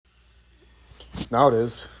Now it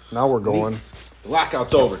is. Now we're going. The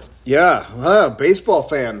lockout's over. Yeah. Baseball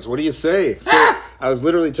fans, what do you say? So I was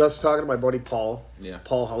literally just talking to my buddy Paul. Yeah.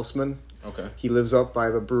 Paul Hausman. Okay. He lives up by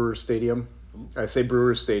the Brewers Stadium. I say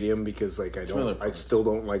Brewers Stadium because I still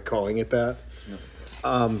don't like calling it that.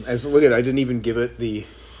 I didn't even give it the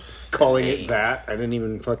calling it that. I didn't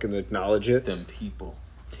even fucking acknowledge it. Them people.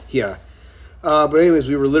 Yeah. But anyways,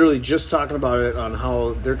 we were literally just talking about it on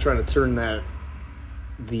how they're trying to turn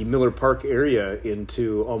the Miller Park area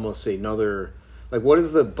into almost another, like, what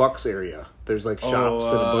is the Bucks area? There's like shops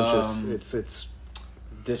and a bunch of it's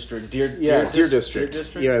District Deer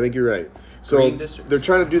District. Yeah, I think you're right. So they're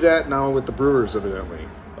trying to do that now with the Brewers, evidently.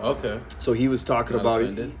 Okay. So he was talking about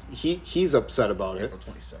offended? it. He's upset about it. April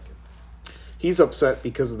 22nd. He's upset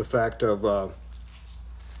because of the fact of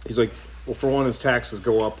he's like, well, for one, his taxes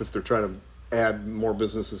go up if they're trying to add more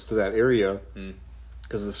businesses to that area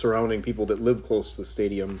because the surrounding people that live close to the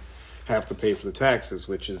stadium have to pay for the taxes,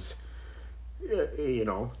 which is,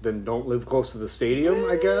 then don't live close to the stadium,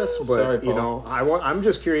 I guess. But Sorry, Paul. I'm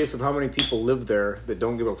just curious of how many people live there that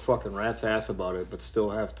don't give a fucking rat's ass about it, but still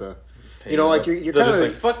have to. You're kind of just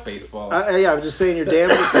like, fuck baseball. Yeah, I'm just saying you're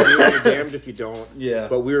damned if you do, you're damned if you don't. Yeah.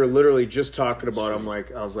 But we were literally just talking about.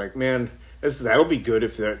 I was like, man, that'll be good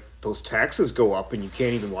if those taxes go up and you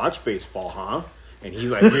can't even watch baseball, huh? And he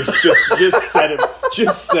like just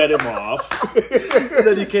set him off.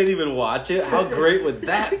 Then you can't even watch it. How great would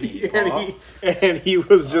that be? and he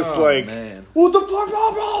was just man. What the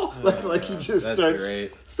fuck, blah. Like he just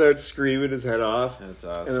starts screaming his head off. That's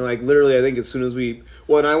awesome. And then like literally, I think as soon as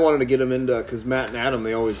and I wanted to get him into, because Matt and Adam,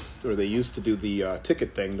 they used to do the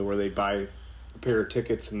ticket thing to where they buy a pair of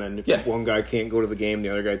tickets, and then if one guy can't go to the game, the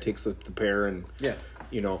other guy takes the pair, and Yeah,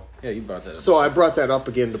 you brought that up. So I brought that up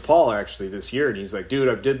again to Paul actually this year, and he's like, dude,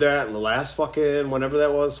 I did that the last fucking whenever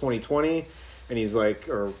that was, 2020, and he's like,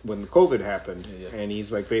 or when COVID happened, and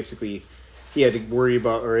he's like, basically, he had to worry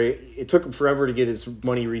about, or it took him forever to get his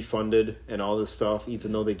money refunded and all this stuff,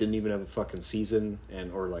 even though they didn't even have a fucking season,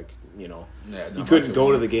 you couldn't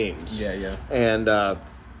go to the games. Yeah. And I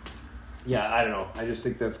don't know. I just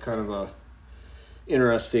think that's kind of a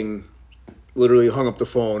interesting. Literally hung up the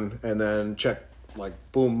phone and then checked. Like,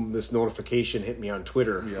 boom, this notification hit me on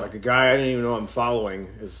Twitter. Yeah. Like, a guy I didn't even know I'm following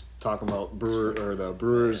is talking about the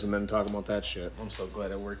Brewers and then talking about that shit. I'm so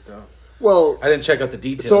glad it worked out. Well, I didn't check out the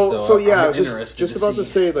details, So yeah, I was just about to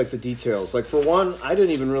say, like, the details. Like, for one, I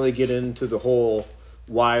didn't even really get into the whole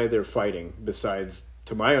why they're fighting, besides,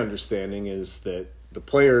 to my understanding, is that the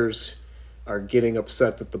players are getting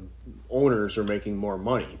upset that the owners are making more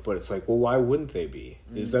money. But it's like, well, why wouldn't they be?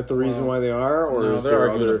 Is that the reason why they are? Or is they're there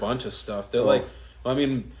arguing a bunch of stuff. They're like... I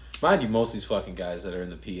mean, mind you, most of these fucking guys that are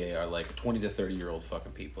in the PA are like 20 to 30-year-old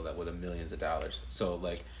fucking people that would have millions of dollars. So,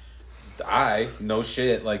 like, no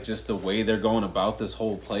shit, like, just the way they're going about this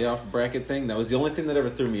whole playoff bracket thing, that was the only thing that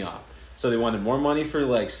ever threw me off. So they wanted more money for,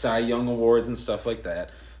 like, Cy Young awards and stuff like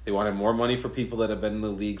that. They wanted more money for people that have been in the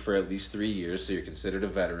league for at least 3 years, so you're considered a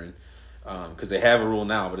veteran. Because they have a rule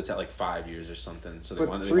now, but it's at like 5 years or something. So they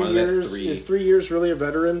wanted that 3. Is 3 years really a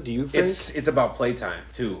veteran? Do you think it's about playtime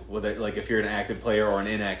too? Whether like if you're an active player or an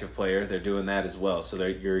inactive player, they're doing that as well. So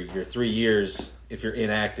your 3 years, if you're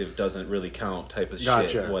inactive, doesn't really count. Type of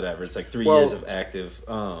shit, whatever. It's like 3 years of active.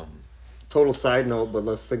 Total side note, but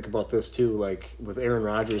let's think about this too. Like with Aaron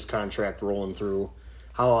Rodgers' contract rolling through,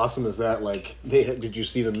 how awesome is that? Like, did you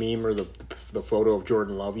see the meme or the photo of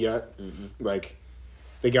Jordan Love yet? Mm-hmm. Like.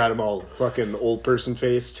 They got him all fucking old person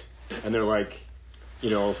faced, and they're like,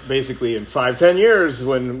 basically in 5-10 years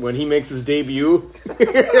when he makes his debut,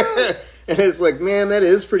 and it's like, man, that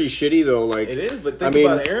is pretty shitty though. Like it is, but think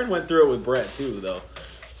about it. Aaron went through it with Brett too, though,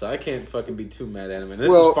 so I can't fucking be too mad at him. And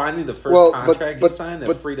this is finally the first contract he signed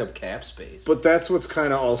that freed up cap space. But that's what's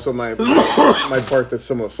kind of also my part that's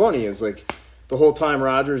somewhat funny is like the whole time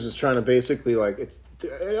Rodgers is trying to basically like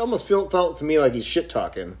it almost felt to me like he's shit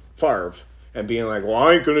talking Favre. And being like, well,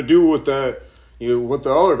 I ain't gonna do what the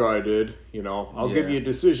other guy did. I'll give you a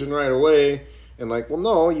decision right away. And like, well,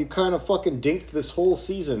 no, you kind of fucking dinked this whole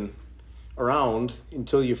season around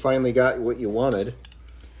until you finally got what you wanted.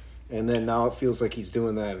 And then now it feels like he's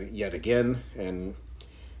doing that yet again. And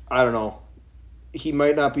I don't know. He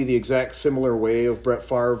might not be the exact similar way of Brett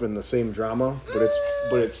Favre in the same drama,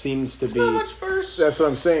 but it seems to be. Not much first. That's what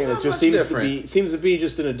I'm saying. It just seems to be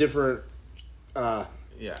just in a different.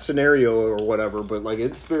 Scenario or whatever, but like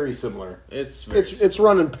it's very similar. It's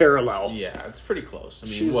running parallel. Yeah, it's pretty close. I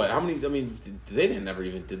mean, what? How many? I mean,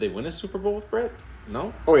 did they win a Super Bowl with Brett?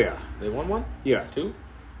 No. Oh yeah, they won one. Yeah, 2.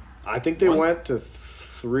 I think they went to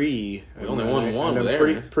 3. We only won one.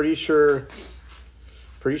 I'm pretty sure.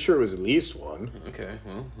 Pretty sure it was at least one. Okay,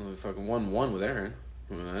 well, we fucking won one with Aaron.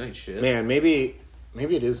 I mean, that ain't shit. Man, maybe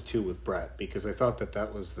it is 2 with Brett, because I thought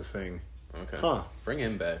that was the thing. Okay. Huh. Bring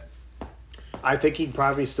him back. I think he'd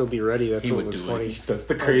probably still be ready. That's what was funny. That's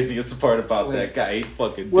the craziest part about that guy. He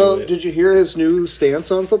fucking Well, do it. did you hear his new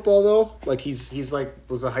stance on football though? Like he's like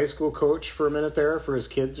was a high school coach for a minute there for his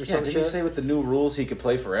kids or some did shit. he say with the new rules he could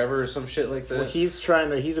play forever or some shit like that? Well,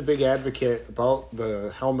 he's a big advocate about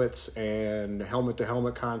the helmets and helmet to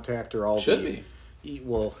helmet contact or all. Should be.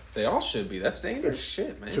 Well, they all should be. That's dangerous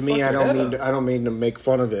shit, man. To me, I don't mean to make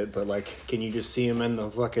fun of it, but like, can you just see him in the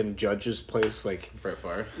fucking judge's place, like Brett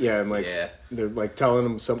Favre? Yeah, and like they're like telling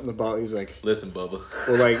him something about. He's like, "Listen, Bubba."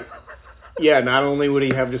 Well, like, yeah. Not only would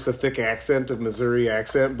he have just a thick accent, a Missouri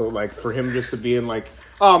accent, but like for him just to be in like,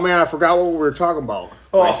 oh man, I forgot what we were talking about.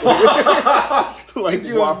 Like, could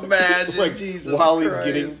you imagine? Like Jesus while Christ.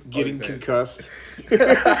 he's getting concussed.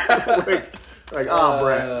 Like,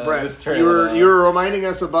 Brett, you were reminding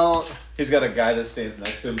us about... He's got a guy that stands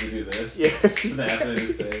next to him to do this. Yeah. Snapping in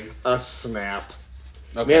his face. A snap.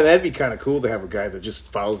 Okay. Man, that'd be kind of cool to have a guy that just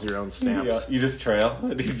follows your own snaps. Yeah, you just trail.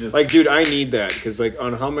 You just... Like, dude, I need that, because, like,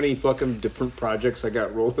 on how many fucking different projects I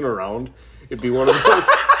got rolling around, it'd be one of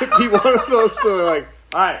those... to, like,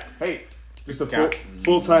 all right, hey, just a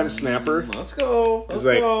full-time snapper. Let's go. It's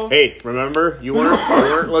like, hey, remember? You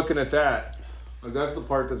weren't looking at that. Like, that's the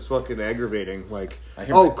part that's fucking aggravating. Like,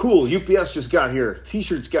 cool, UPS just got here.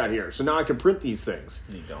 T-shirts got here. So now I can print these things.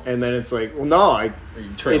 You don't. And then it's like, well, no,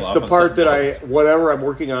 it's the part that whatever I'm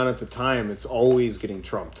working on at the time, it's always getting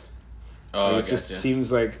trumped. Oh, like, it just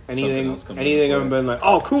seems like anything I've been like,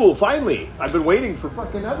 oh, cool, finally. I've been waiting for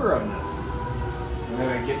fucking ever on this. And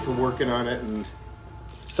then I get to working on it and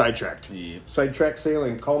sidetracked. Yeah. Sidetrack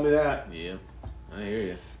sailing, call me that. Yeah, I hear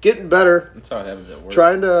you. Getting better. That's how it happens at work.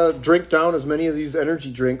 Trying to drink down as many of these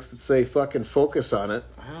energy drinks that say fucking focus on it.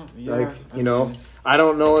 I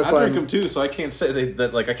don't know if I drink them too, so I can't say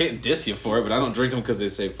that. Like, I can't diss you for it, but I don't drink them because they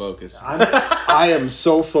say focus. I am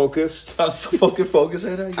so focused. I'm so fucking focused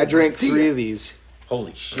right now. I drank 3 of these.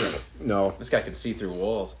 Holy shit! No, this guy can see through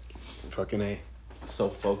walls. Fucking A. So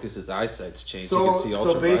focused, his eyesight's changed. So, he can see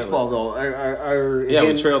ultraviolet. Baseball though,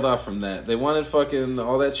 we trailed off from that. They wanted fucking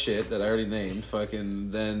all that shit that I already named.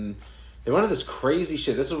 Fucking then. They wanted this crazy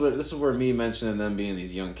shit. This is where me mentioning them being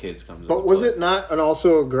these young kids comes. But was it not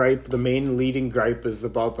also a gripe? The main leading gripe is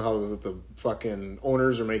about how the fucking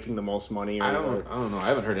owners are making the most money. Or I don't know. I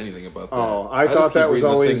haven't heard anything about that. Oh, I thought that was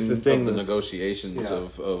always the thing. The negotiations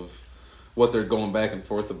of what they're going back and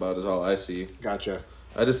forth about is all I see. Gotcha.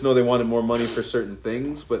 I just know they wanted more money for certain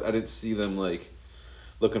things, but I didn't see them like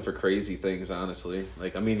looking for crazy things. Honestly,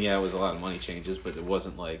 like, I mean, yeah, it was a lot of money changes, but it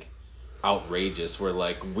wasn't like outrageous where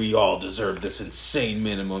like we all deserve this insane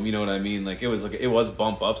minimum, you know what I mean? Like, it was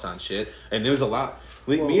bump ups on shit, and it was a lot.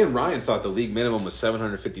 Me and Ryan thought the league minimum was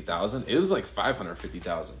 $750,000. It was like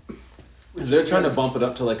 $550,000. They're trying to bump it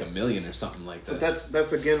up to like $1 million or something like that. But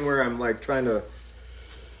that's again where I'm like trying to,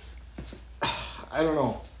 I don't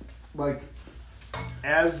know, like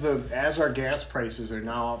as our gas prices are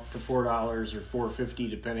now up to $4 or $4.50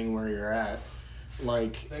 depending where you're at.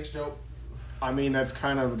 Like, thanks, Joe. I mean, that's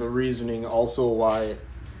kind of the reasoning also why,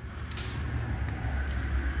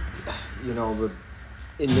 you know,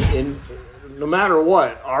 in no matter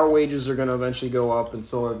what, our wages are going to eventually go up, and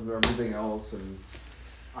so are everything else. And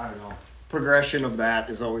I don't know, progression of that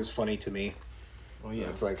is always funny to me. Well, yeah,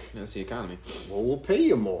 it's like, that's the economy. Well, we'll pay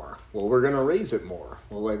you more. Well, we're going to raise it more.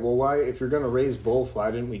 Well, why? If you're going to raise both,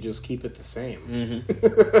 why didn't we just keep it the same?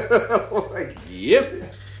 Mm-hmm.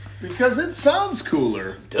 Yep. Because it sounds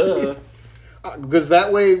cooler. Duh. Because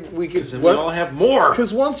that way we could. We all have more.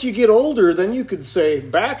 Because once you get older, then you could say,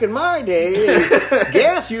 "Back in my day,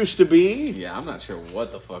 gas used to be." Yeah, I'm not sure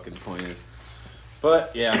what the fucking point is,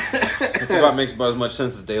 but yeah, makes about as much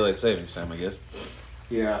sense as daylight savings time, I guess.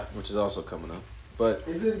 Yeah, which is also coming up. But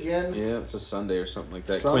is it again? Yeah, it's a Sunday or something like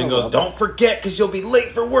that. Queen goes, "Don't forget, because you'll be late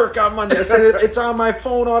for work on Monday." I said, "It's on my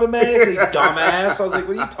phone automatically, dumbass." I was like,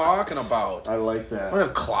 "What are you talking about?" I like that. I don't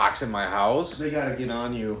have clocks in my house. They gotta get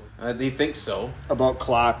on you. They think so. About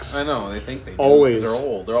clocks. I know, they think they do. Always. They're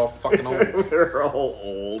old. They're all fucking old. They're all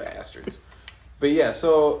old. Bastards. But yeah,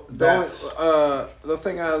 so the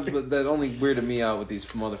thing that only weirded me out with these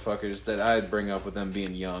motherfuckers that I'd bring up with them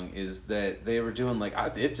being young is that they were doing like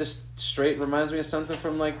it just straight reminds me of something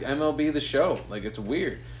from like MLB The Show. Like, it's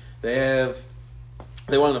weird. They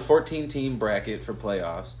wanted a 14-team bracket for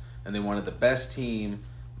playoffs, and they wanted the best team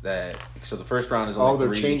so the first round is only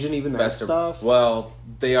they're 3. changing even that stuff? Well,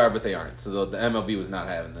 they are, but they aren't. So the MLB was not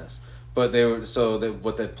having this. But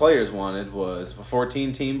what the players wanted was a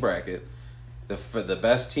 14-team bracket. The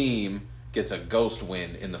best team gets a ghost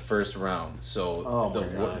win in the first round. So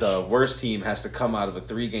gosh. the worst team has to come out of a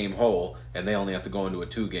 3-game hole, and they only have to go into a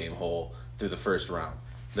 2-game hole through the first round.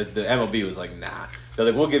 The MLB was like, nah. They're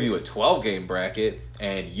like, we'll give you a 12-game bracket,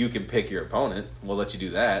 and you can pick your opponent. We'll let you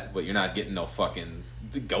do that, but you're not getting no fucking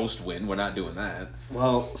ghost win. We're not doing that.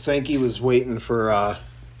 Well, Sankey was waiting for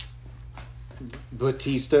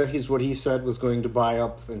Batista. He's what he said was going to buy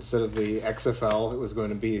up instead of the XFL. It was going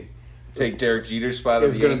to be Take Derek Jeter's spot.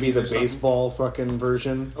 It's going to be the baseball fucking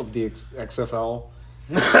version of the XFL.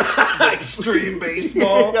 Extreme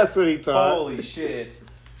baseball. That's what he thought. Holy shit.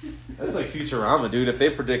 That's like Futurama, dude. If they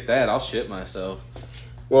predict that, I'll shit myself.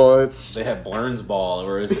 Well, it's... They have Blurns ball,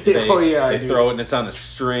 where they throw it and it's on a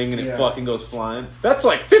string and it fucking goes flying. That's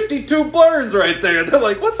like 52 Blurns right there. They're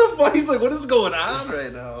like, what the fuck? He's like, what is going on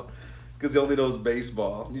right now? Because he only knows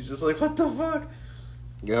baseball. He's just like, what the fuck?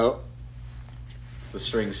 Yep. The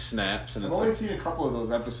string snaps and I've it's only like... seen a couple of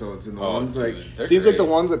those episodes, and the Oh, ones dude, like... they're Seems like great. the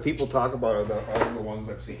ones that people talk about are the ones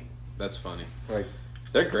I've seen. That's funny. Like...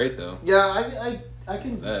 They're great, though. Yeah, I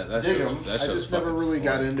can That dig show's- them. that I show's just never fucking really fun.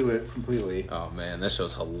 got into it completely. Oh, man, that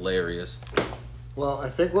show's hilarious. Well, I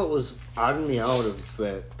think what was odding me out is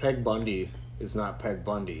that Peg Bundy is not Peg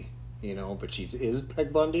Bundy, you know, but she is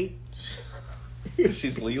Peg Bundy.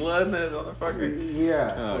 She's Leela in that motherfucker?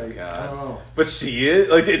 Yeah. Oh, like, God. oh. But she is,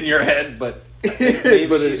 like, in your head, but maybe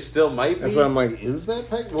But she it- still might be. And so I'm like, is that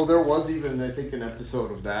Peg? Well, there was even, I think, an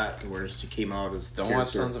episode of that where she came out as Don't watch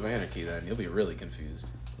Sons of Anarchy, then. You'll be really confused.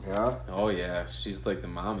 Yeah? Oh, yeah. She's like the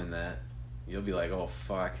mom in that. You'll be like, oh,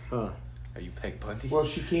 fuck. Huh. Are you Peg Bundy? Well,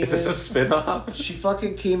 she came Is this a spin-off? She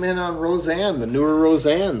fucking came in on Roseanne, the newer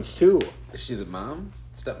Roseanne's, too. Is she the mom?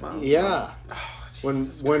 Stepmom? Yeah. Oh, When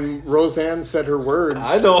Jesus when Christ. Roseanne said her words...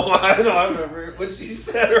 I remember when she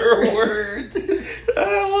said her words.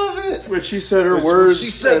 I love it. When she said her When words, she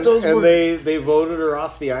said and, those and words. they voted her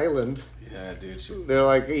off the island. Yeah, dude. She They're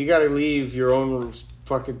like, you got to leave your own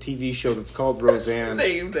fucking TV show that's called Roseanne.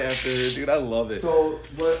 named after her, dude. I love it. So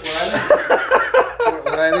what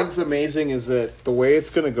I think's amazing is that the way it's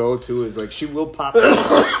gonna go too is like she will pop.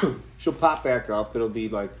 She'll pop back up. It'll be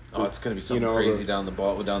like Oh, it's gonna be something know, crazy the- down the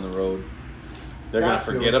road. They're Got gonna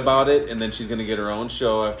to. forget about it, and then she's gonna get her own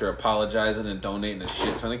show after apologizing and donating a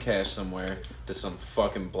shit ton of cash somewhere to some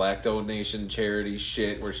fucking black donation charity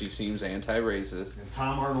shit where she seems anti-racist. And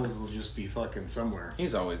Tom Arnold will just be fucking somewhere,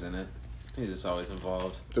 He's always in it. He's just always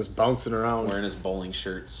involved, just bouncing around. wearing his bowling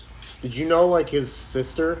shirts. Did you know like his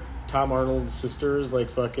sister, Tom Arnold's sister, is like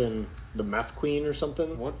fucking the meth queen or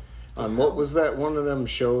something? What? On what was that one of them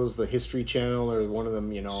shows, the History Channel or one of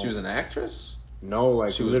them? You know, She was an actress. no,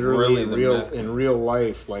 like she was literally really the real meth queen. in real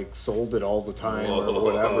life, like sold it all the time or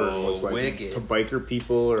whatever. It was like wicked. to biker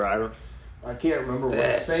people or I can't remember what.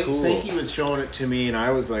 That's cool. Sankey was showing it to me, and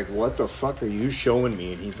I was like, "What the fuck are you showing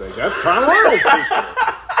me?" And he's like, "That's Tom Arnold's sister."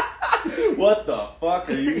 What the fuck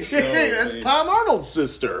are you showing That's me? Tom Arnold's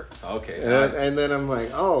sister. Okay, And, nice. and then I'm like,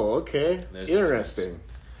 "Oh, okay, There's- interesting."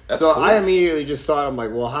 That's So cool. I immediately just thought, I'm like,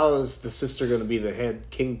 "Well, how is the sister going to be the head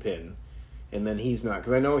kingpin?" And then he's not,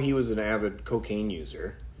 because I know he was an avid cocaine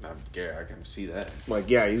user. Yeah, I can see that. Like,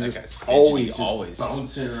 yeah, he's That just guy's fidgety, always always just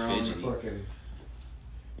bouncing around the fidgety. fucking.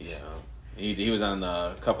 Yeah, he was on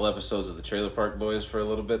a couple episodes of the Trailer Park Boys for a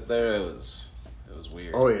little bit there. It was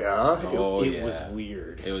weird. Oh yeah, Oh, it yeah. was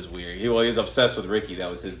weird. It was weird. He was obsessed with Ricky. That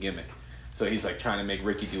was his gimmick. So he's like trying to make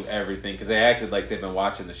Ricky do everything because they acted like they've been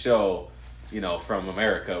watching the show, you know, from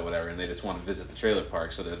America or whatever, and they just want to visit the trailer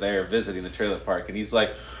park. So they're there visiting the trailer park, and he's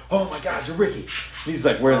like, "Oh my God, you're Ricky!" And he's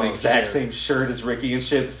like wearing the Oh, exact shit. same shirt as Ricky and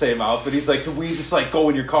shit, the same outfit. He's like, "Can we just like go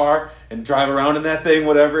in your car and drive around in that thing,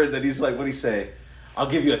 whatever?" And then he's like, "What'd he say? I'll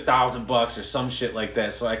give you $1,000 or some shit like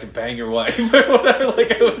that so I can bang your wife or whatever." Like,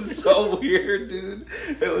 it was so weird, dude.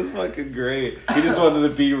 It was fucking great. He just wanted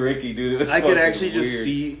to be Ricky, dude. It was I could fucking actually just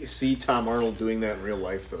weird. see Tom Arnold doing that in real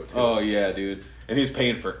life though too. Oh yeah, dude. And he's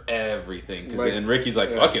paying for everything. Like, And Ricky's like,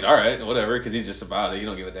 yeah. "Fuck it, all right, whatever," because he's just about it. You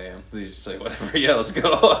don't give a damn. He's just like, "Whatever, yeah, let's go."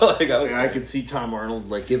 Like, I could see Tom Arnold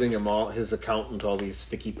like giving him all his accountant all these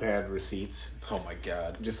sticky pad receipts, Oh my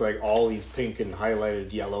God, just like all these pink and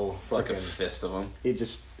highlighted yellow it's like a fucking. fist of them. It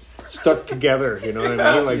just stuck together, you know what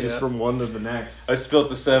I mean? Like Yeah. just from one to the next. I spilt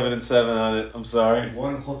the 7 and 7 on it. I'm sorry.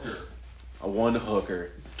 One hooker, A one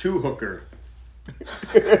hooker. two hooker.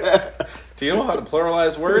 Do you know how to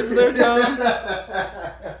pluralize words there, Tom?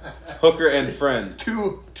 Hooker and friend.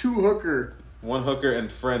 Two hooker. One hooker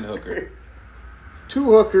and friend hooker. Two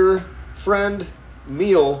hooker, friend,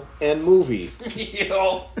 meal, and movie.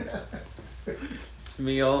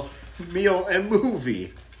 Meal. Meal and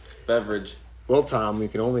movie. Beverage. Well, Tom, you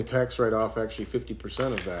can only tax write off actually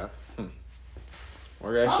 50% of that.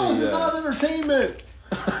 We're How is actually it not entertainment?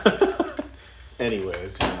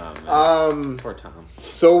 Anyways, poor Tom.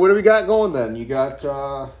 so what do we got going then? You got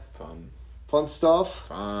Fun stuff,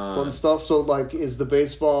 fun stuff. So like, is the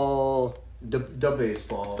baseball, the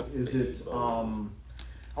baseball? Is it? baseball.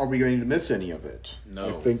 Are we going to miss any of it? No,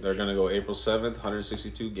 I think they're gonna go April 7th,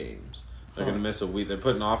 162 games. They're gonna miss a week. They're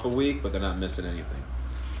putting off a week, but they're not missing anything.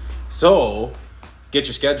 So, get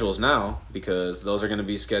your schedules now, because those are gonna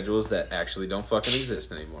be schedules that actually don't fucking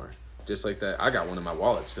exist anymore. Just like that, I got one in my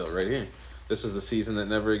wallet still right here. This is the season that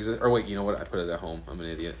never existed. Or wait, you know what? I put it at home. I'm an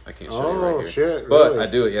idiot. I can't show you right here. Shit! But really? I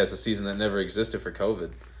do it. Yeah, it's a season that never existed for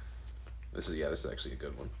COVID. This is actually a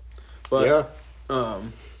good one. But yeah.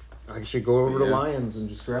 I should go over to Yeah. Lions and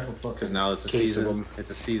just grab a fucking. because now it's a case of season. them.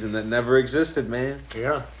 It's a season that never existed, man.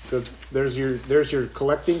 Yeah, good. There's your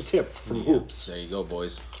collecting tip from Yeah, Hoops. there you go,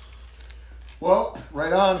 boys. Well,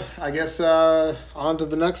 right on. I guess on to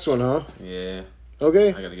the next one, huh? Yeah, Okay.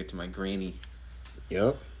 I gotta get to my granny.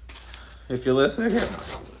 Yep. If you're listening,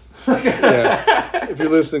 Yeah. If you're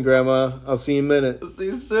listening, Grandma, I'll see you in a minute. see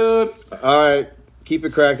you soon. All right. Keep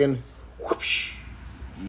it cracking. Whoopsh.